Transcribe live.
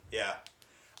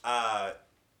a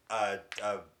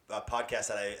podcast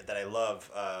that I love,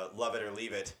 Love It or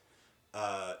Leave It.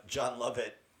 John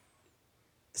Lovett.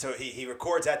 So he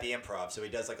records at the Improv. So he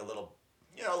does like a little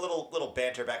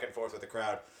banter back and forth with the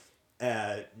crowd.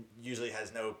 Usually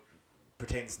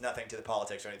pertains nothing to the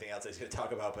politics or anything else that he's going to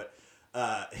talk about. But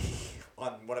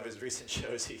on one of his recent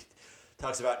shows, he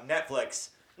talks about Netflix.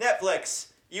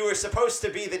 Netflix, you were supposed to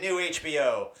be the new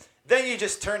HBO. Then you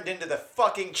just turned into the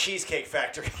fucking Cheesecake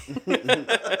Factory.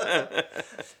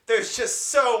 There's just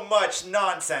so much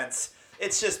nonsense.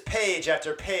 It's just page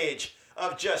after page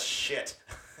of just shit.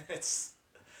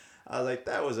 I was like,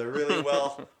 that was a really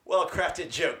well-crafted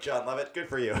joke, John Lovett. Good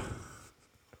for you.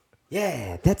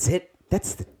 Yeah, that's it.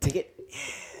 That's the ticket. Yeah,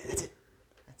 that's it.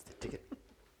 That's the ticket.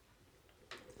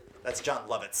 That's John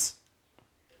Lovett's.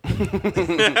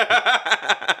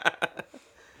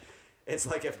 It's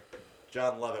like if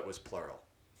John Lovett was plural.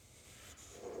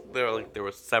 There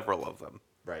were several of them.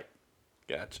 Right.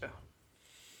 Gotcha.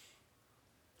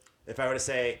 If I were to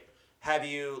say, have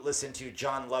you listened to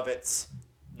John Lovett's...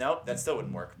 Nope, that still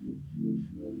wouldn't work.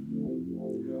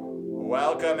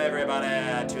 Welcome,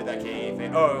 everybody, to the cave.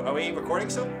 Oh, are we recording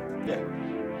still? Yeah.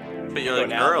 But you're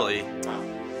like early. Oh.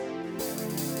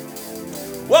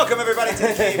 Welcome, everybody, to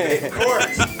the Cave Court.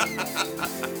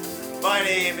 My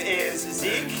name is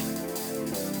Zeke.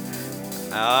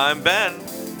 I'm Ben.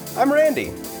 I'm Randy.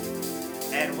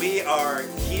 And we are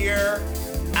here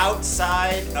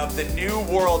outside of the New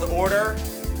World Order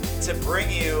to bring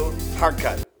you... Hard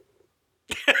cut.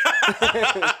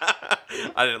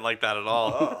 I didn't like that at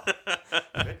all. Oh,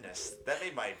 goodness. That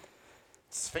made my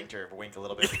sphincter wink a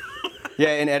little bit.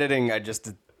 Yeah, in editing,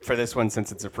 for this one,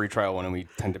 since it's a pretrial one and we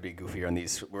tend to be goofier on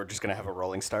these, we're just going to have a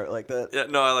rolling start like that. Yeah,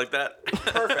 no, I like that.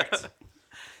 Perfect.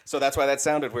 So that's why that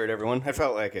sounded weird, everyone. I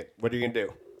felt like it. What are you going to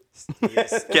do?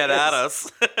 Get at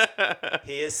us.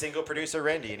 He is single producer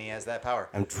Randy, and he has that power.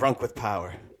 I'm drunk with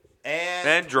power.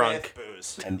 And drunk. With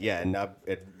booze. And yeah,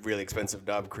 a really expensive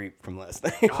knob creep from last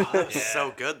night. Oh, that was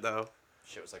so good, though.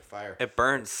 Shit was like fire. It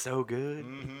burns so good.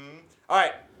 Mm-hmm. All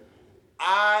right.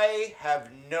 I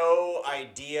have no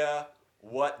idea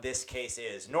what this case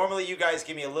is. Normally, you guys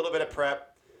give me a little bit of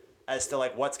prep as to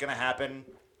like what's going to happen.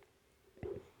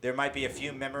 There might be a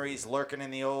few memories lurking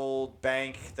in the old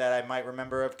bank that I might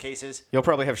remember of cases. You'll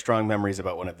probably have strong memories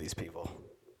about one of these people.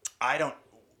 I don't...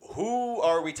 Who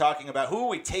are we talking about? Who are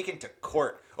we taking to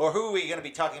court? Or who are we going to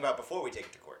be talking about before we take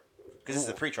it to court? Because this is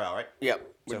a pretrial, right? Yep.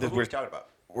 So who are we talking about?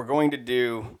 We're going to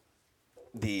do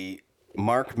the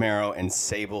Marc Mero and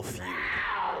Sable feud.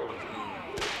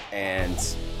 And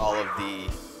all of the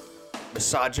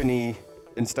misogyny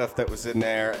and stuff that was in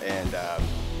there, and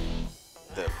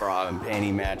the bra and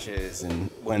panty matches, and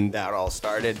when that all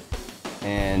started.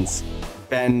 And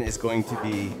Ben is going to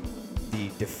be the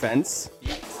defense,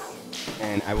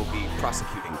 and I will be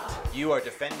prosecuting it. You are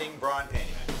defending bra and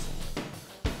panty matches.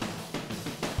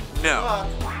 No.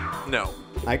 No.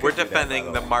 I could We're do that, defending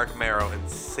by the the way. Marc Mero and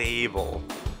Sable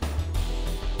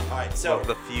All right, so of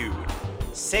the feud.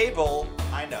 Sable,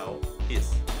 I know,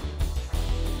 Yes.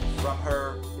 from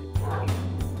her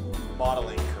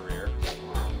modeling career.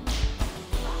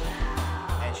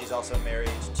 And she's also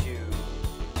married to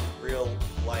real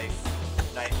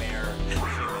life nightmare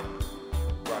human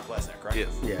Brock Lesnar, correct?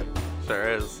 Yes. Yeah.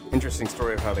 There is. Interesting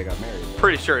story of how they got married.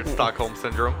 Pretty sure it's Stockholm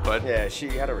Syndrome, but Yeah, she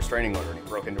had a restraining order and he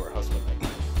broke into her house one night.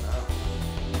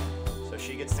 So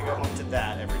she gets to go home to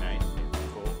that every night.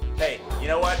 Cool. Hey, you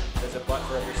know what? There's a butt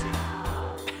for every seat.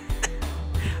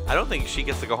 I don't think she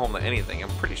gets to go home to anything. I'm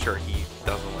pretty sure he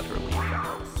doesn't let her leave the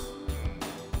house.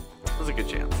 There's a good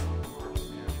chance.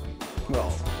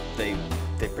 Well, they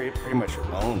pretty much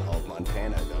own all of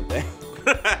Montana, don't they?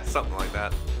 Something like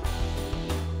that.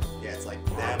 Yeah, it's like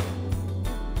them,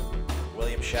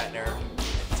 William Shatner, and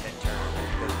Ted Turner.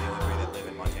 Those are the only three that live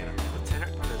in Montana.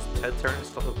 Does Ted Turner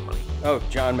still have money? Oh,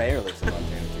 John Mayer lives in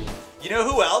Montana, too. You know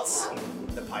who else?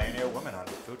 The Pioneer Woman on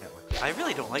Food Network. I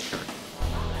really don't like her.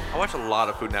 I watch a lot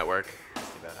of Food Network.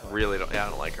 Really don't. Yeah, I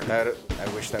don't like her. I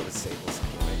wish that was Sable's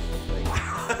gimmick.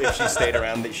 Like, if she stayed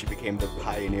around, that she became the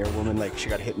pioneer woman. Like, she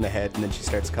got hit in the head, and then she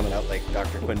starts coming out like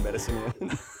Dr. Quinn Medicine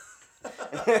Woman.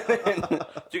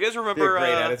 Do you guys Be a remember?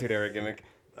 great Attitude Era gimmick.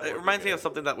 It reminds me of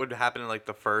something that would happen in like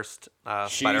the first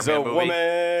She's Spider-Man a movie.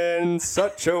 woman,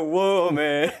 such a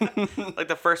woman. Like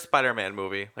the first Spider-Man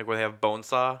movie, like where they have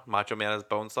Bonesaw, Macho Man as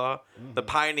Bonesaw. Mm-hmm. The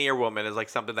Pioneer Woman is like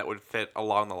something that would fit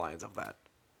along the lines of that.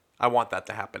 I want that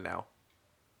to happen now.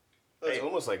 It's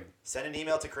almost like Send an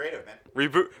email to creative, man.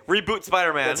 Reboot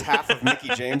Spider-Man. that's half of Mickey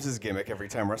James's gimmick every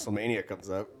time WrestleMania comes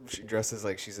up. She dresses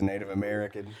like she's a Native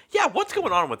American. Yeah, what's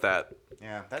going on with that?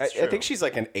 Yeah, that's true. I think she's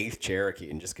like an 8th Cherokee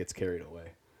and just gets carried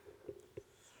away.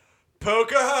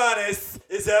 Pocahontas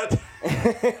is out. Sorry,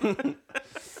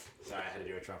 I had to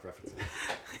do a Trump reference.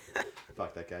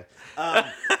 Fuck that guy.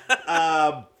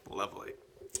 Lovely.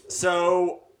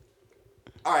 So,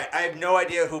 all right, I have no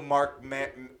idea who Marc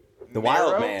The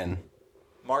Wild Man.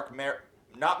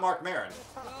 Not Marc Maron.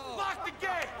 Lock the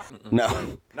gates!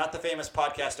 No. Not the famous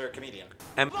podcaster or comedian.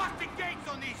 Lock the gates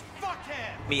on these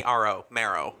fuckheads!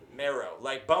 Marrow. Marrow,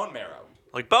 like bone marrow.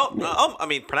 Like bone. I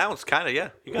mean, pronounced kind of. Yeah.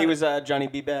 You got He it. was Johnny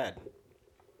B. Bad.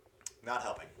 Not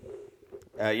helping.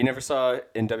 You never saw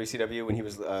in WCW when he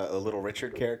was a Little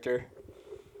Richard character?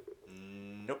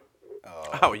 Nope.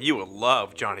 Oh, you would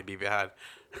love Johnny B. Bad.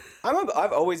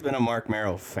 I've always been a Marc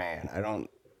Mero fan.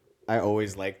 I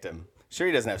always liked him. Sure,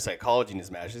 he doesn't have psychology in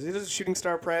his matches. He does shooting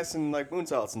star press and like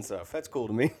moonsaults and stuff. That's cool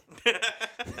to me.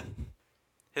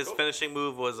 His finishing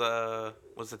move was a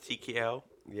TKO.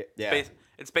 Yeah.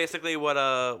 It's basically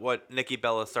what Nikki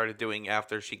Bella started doing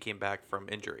after she came back from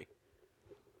injury.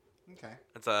 Okay.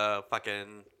 It's a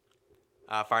fucking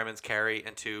fireman's carry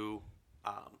into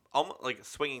almost like a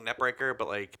swinging neckbreaker, but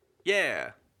like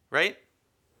right.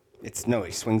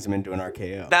 He swings him into an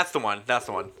RKO. That's the one.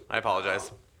 I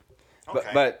apologize. Okay.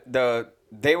 But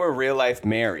they were real life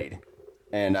married,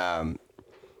 and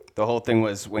the whole thing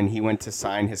was when he went to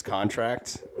sign his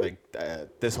contract. Like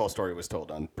this whole story was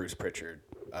told on Bruce Pritchard,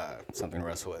 something to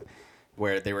wrestle with,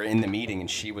 where they were in the meeting and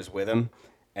she was with him,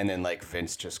 and then like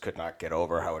Vince just could not get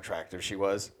over how attractive she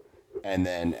was, and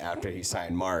then after he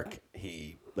signed Mark,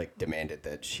 he like demanded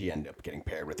that she end up getting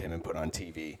paired with him and put on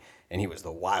TV, and he was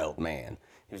the Wild Man.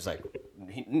 He was like,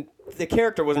 the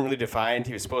character wasn't really defined.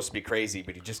 He was supposed to be crazy,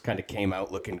 but he just kind of came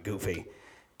out looking goofy.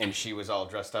 And she was all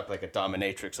dressed up like a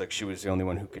dominatrix, like she was the only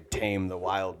one who could tame the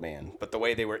Wild Man. But the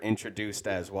way they were introduced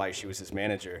as why she was his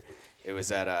manager, it was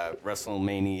at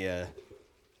WrestleMania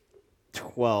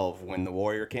 12 when the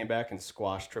Warrior came back and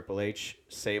squashed Triple H.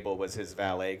 Sable was his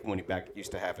valet when he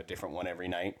used to have a different one every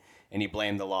night. And he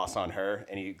blamed the loss on her,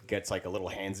 and he gets like a little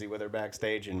handsy with her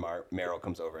backstage, and Mero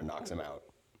comes over and knocks him out.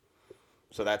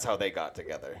 So that's how they got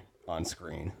together on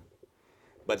screen.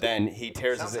 But then he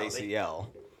tears his ACL,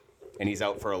 and he's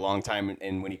out for a long time.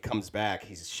 And when he comes back,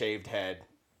 he's shaved head,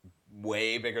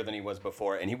 way bigger than he was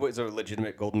before. And he was a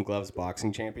legitimate Golden Gloves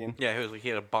boxing champion. Yeah, he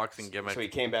had a boxing gimmick. So he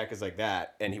came back as like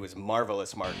that, and he was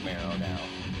Marvelous Marc Mero now.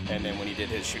 And then when he did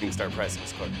his shooting star press, it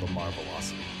was called the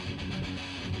Marvelosity.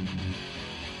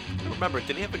 I don't remember,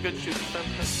 did he have a good shooting star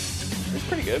press? It was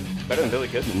pretty good. Better than Billy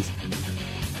Goodman's.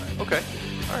 Okay,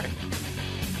 all right.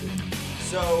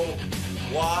 So,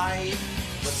 why?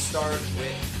 Let's start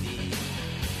with the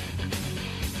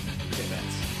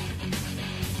events.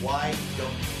 Why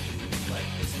don't you like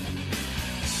this movie?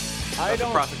 I That's a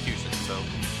don't. prosecution, so.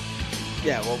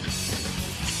 Yeah, well,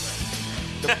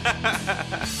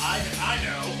 I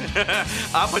know.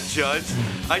 I'm a judge.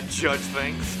 I judge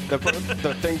things.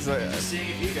 the things that Seeing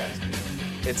if you guys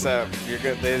do. it's you're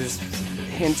good. There's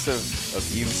hints of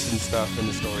abuse and stuff in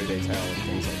the story they tell and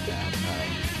things like that.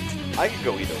 I could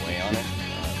go either way on it.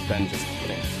 Ben just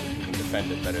thinks he can defend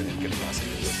it better than he can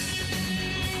prosecute it.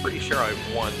 Pretty sure I've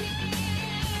won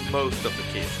most of the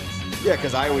cases. Yeah,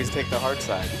 because I always take the hard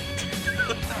side.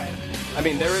 I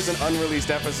mean, there is an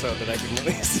unreleased episode that I can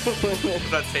release.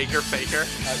 Is that Taker Faker?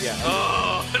 Yeah.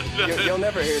 Oh, You'll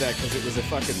never hear that because it was a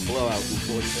fucking blowout in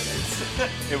 40 minutes.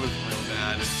 it was real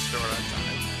bad. It's short on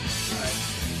time.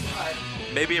 Alright.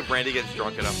 Maybe if Randy gets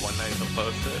drunk enough one night, he'll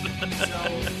post it. So,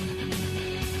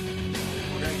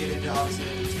 we're going to get into obviously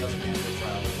the details of the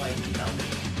trial, but like,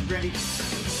 Randy,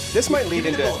 This might lead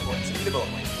give me into. the bullet points. Give me the bullet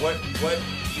points. What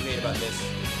do you hate about this?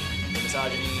 The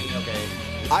misogyny, okay.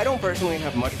 I don't personally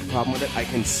have much of a problem with it. I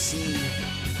can see.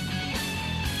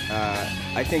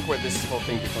 I think where this whole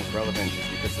thing becomes relevant is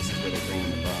because this is where they bring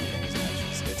in the Braun Games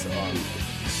matches. It's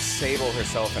Sable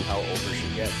herself and how over she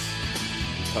gets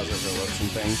because of her looks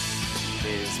and things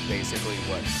is basically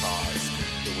what caused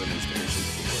the women's division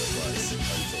to be where it was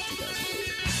until 2002.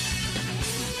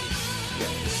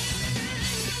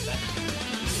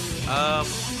 I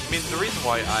mean, the reason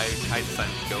why I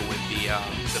decided to go with the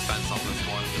defense on this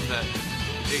one is that,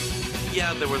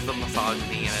 there was the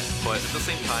misogyny in it, but at the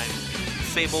same time,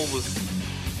 Sable was,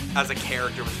 as a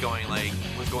character, was going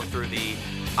through the,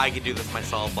 I can do this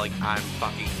myself, like, I'm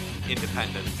fucking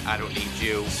independent, I don't need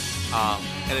you,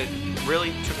 and it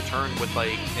really took a turn with,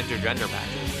 like, intergender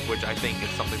matches, which I think is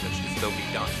something that should still be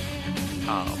done,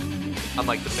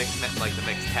 unlike the mixed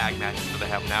tag matches that they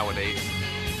have nowadays.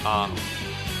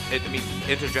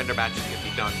 Intergender matches can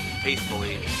be done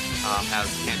tastefully, as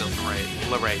Candice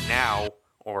LeRae now,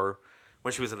 or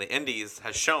when she was in the Indies,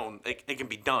 has shown it can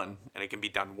be done, and it can be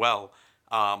done well.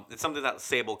 It's something that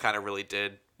Sable kind of really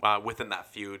did within that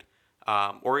feud.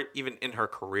 or even in her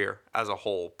career as a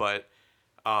whole. But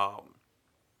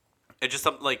it's just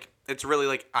something like, it's really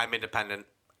like, I'm independent.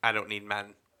 I don't need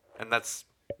men. And that's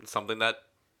something that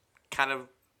kind of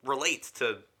relates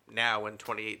to now in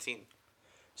 2018.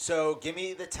 So give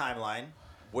me the timeline.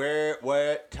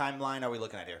 What timeline are we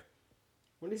looking at here?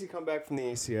 When does he come back from the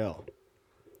ACL?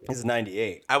 This is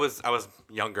 98. I was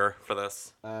younger for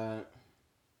this.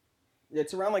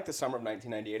 It's around like the summer of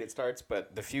 1998 it starts,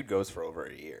 but the feud goes for over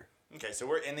a year. Okay, so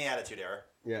we're in the Attitude Era.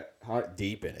 Yeah,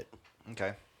 deep in it.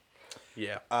 Okay.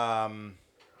 Yeah.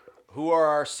 Who are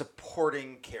our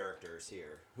supporting characters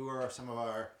here? Who are some of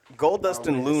our... Goldust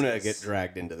and Luna witnesses? get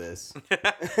dragged into this.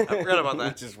 I forgot about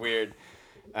that. Which is weird.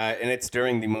 And it's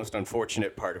during the most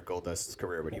unfortunate part of Goldust's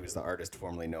career when he was the artist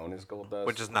formerly known as Goldust.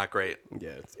 Which is not great.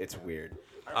 Yeah, it's weird.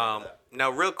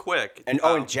 Now, real quick. And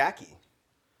and Jackie.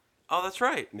 Oh, that's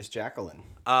right. Miss Jacqueline.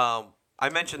 I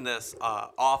mentioned this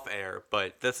off air,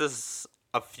 but this is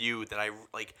a feud that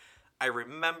I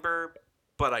remember,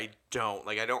 but I don't.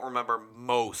 Like, I don't remember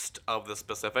most of the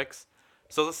specifics.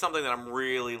 So this is something that I'm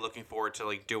really looking forward to,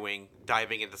 like,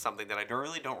 diving into something that I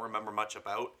really don't remember much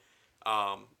about,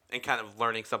 and kind of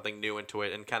learning something new into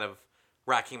it and kind of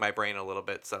racking my brain a little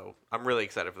bit. So I'm really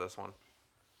excited for this one.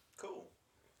 Cool.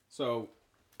 So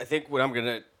I think what I'm going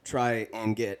to try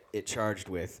and get it charged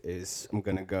with is I'm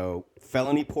going to go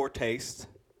felony poor taste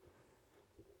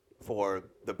for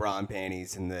the bra and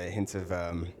panties and the hints of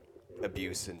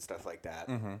abuse and stuff like that.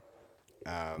 Mm-hmm.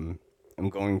 I'm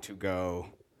going to go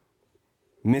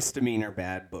misdemeanor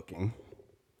bad booking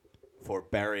for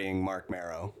burying Marc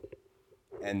Mero,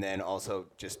 and then also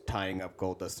just tying up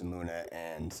Goldust and Luna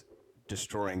and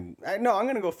destroying... No, I'm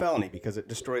going to go felony because it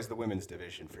destroys the women's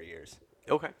division for years.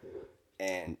 Okay.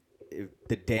 And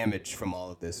the damage from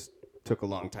all of this took a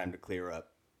long time to clear up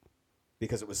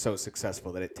because it was so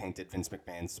successful that it tainted Vince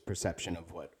McMahon's perception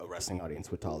of what a wrestling audience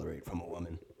would tolerate from a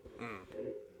woman.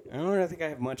 I don't really think I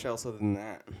have much else other than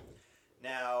that.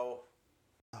 Now...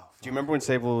 Do you remember when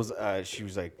Sable was, she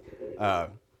was like,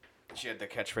 she had the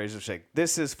catchphrase of like,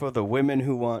 this is for the women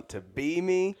who want to be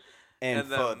me and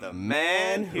for the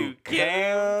man who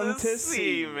came to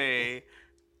see me.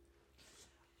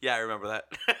 Yeah, I remember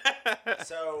that.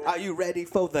 So, are you ready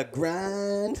for the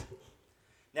grind?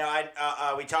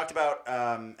 now, we talked about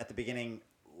at the beginning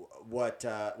what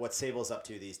Sable's up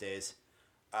to these days.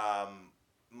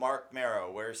 Marc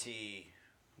Mero, where's he?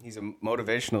 He's a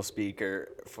motivational speaker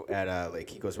at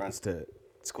he goes around to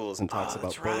schools and talks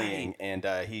about bullying, and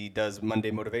he does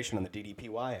Monday Motivation on the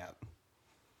DDPY app.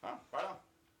 Oh, right on.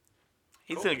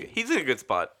 He's in a good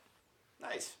spot.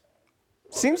 Nice.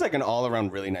 Seems like an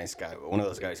all-around really nice guy, but one of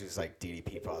those guys who's like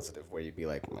DDP positive, where you'd be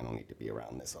like, I don't need to be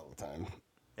around this all the time.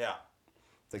 Yeah.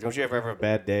 It's like, don't you ever have a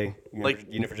bad day?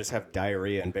 You never just have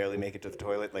diarrhea and barely make it to the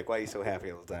toilet? Like, why are you so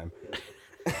happy all the time?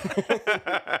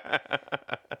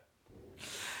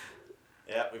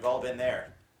 Yeah, we've all been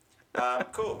there.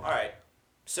 Cool. All right.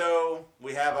 So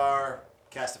we have our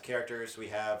cast of characters. We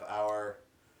have our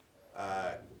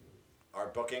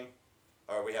booking,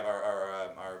 or we have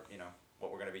our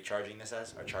what we're going to be charging this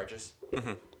as, our charges.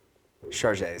 Mm-hmm.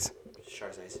 Charges.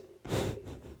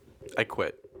 I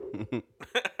quit.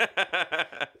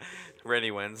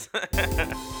 Randy wins. What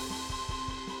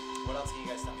else can you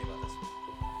guys tell me about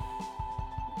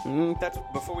this? That's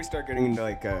before we start getting into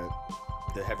like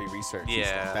the heavy research.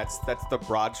 Yeah. And stuff. That's the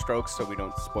broad strokes, so we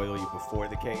don't spoil you before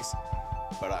the case.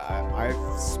 But I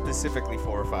have specifically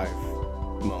 4 or 5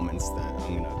 moments that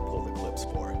I'm gonna pull the clips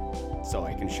for, so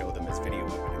I can show them as video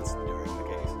evidence during the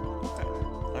case. Okay.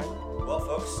 All right. Well,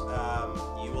 folks,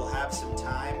 you will have some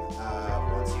time.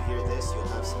 Once you hear this, you'll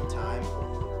have some time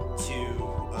to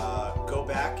go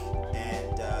back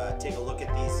and take a look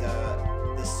at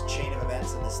this chain of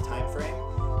events and this time frame.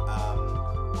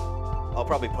 I'll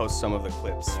probably post some of the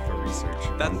clips for research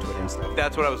on Twitter and stuff.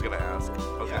 That's what I was gonna ask.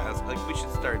 Gonna ask, like, we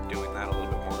should start doing that a little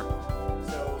bit more.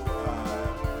 So,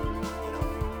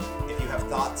 if you have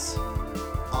thoughts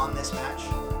on this match,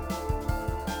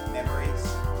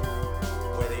 memories,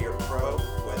 whether you're pro,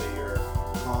 whether you're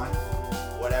con,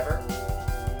 whatever,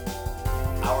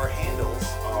 our handles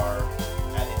are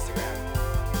at Instagram,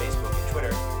 Facebook, and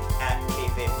Twitter at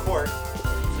Kayfabe Court. So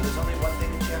there's only one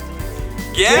thing that you have to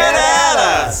do. Get at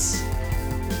us!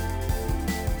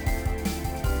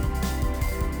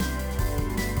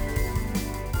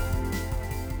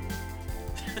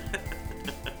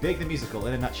 Big the musical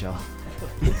in a nutshell.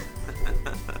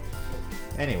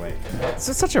 Anyway. It's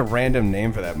just such a random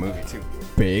name for that movie, too.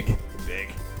 Big.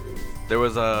 There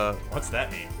was What's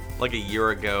that mean? like a year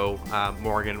ago,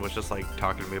 Morgan was just like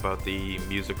talking to me about the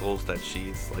musicals that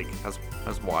she's like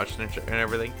has watched and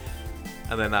everything.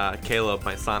 And then Caleb,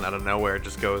 my son, out of nowhere,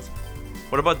 just goes,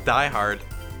 "What about Die Hard?"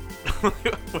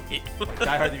 Wait.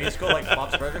 Die Hard the musical, like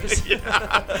Bob's Burgers.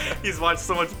 Yeah, he's watched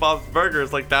so much Bob's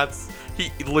Burgers. Like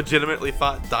he legitimately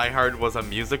thought Die Hard was a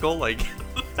musical. Like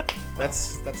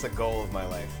That's a goal of my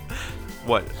life.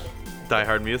 what? Die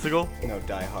Hard musical?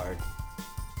 Die Hard.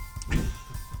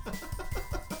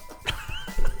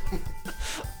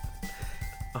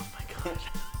 Oh my gosh.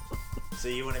 So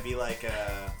you want to be like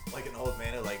an old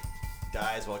man who like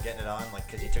dies while getting it on, like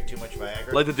because he took too much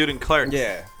Viagra? Like the dude in Clerks.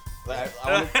 Yeah. I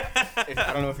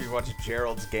don't know if you've watched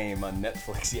Gerald's Game on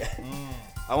Netflix yet.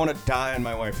 I want to die on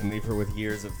my wife and leave her with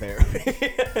years of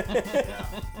therapy.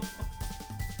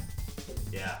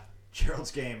 Yeah.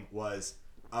 Gerald's Game was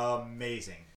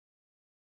amazing.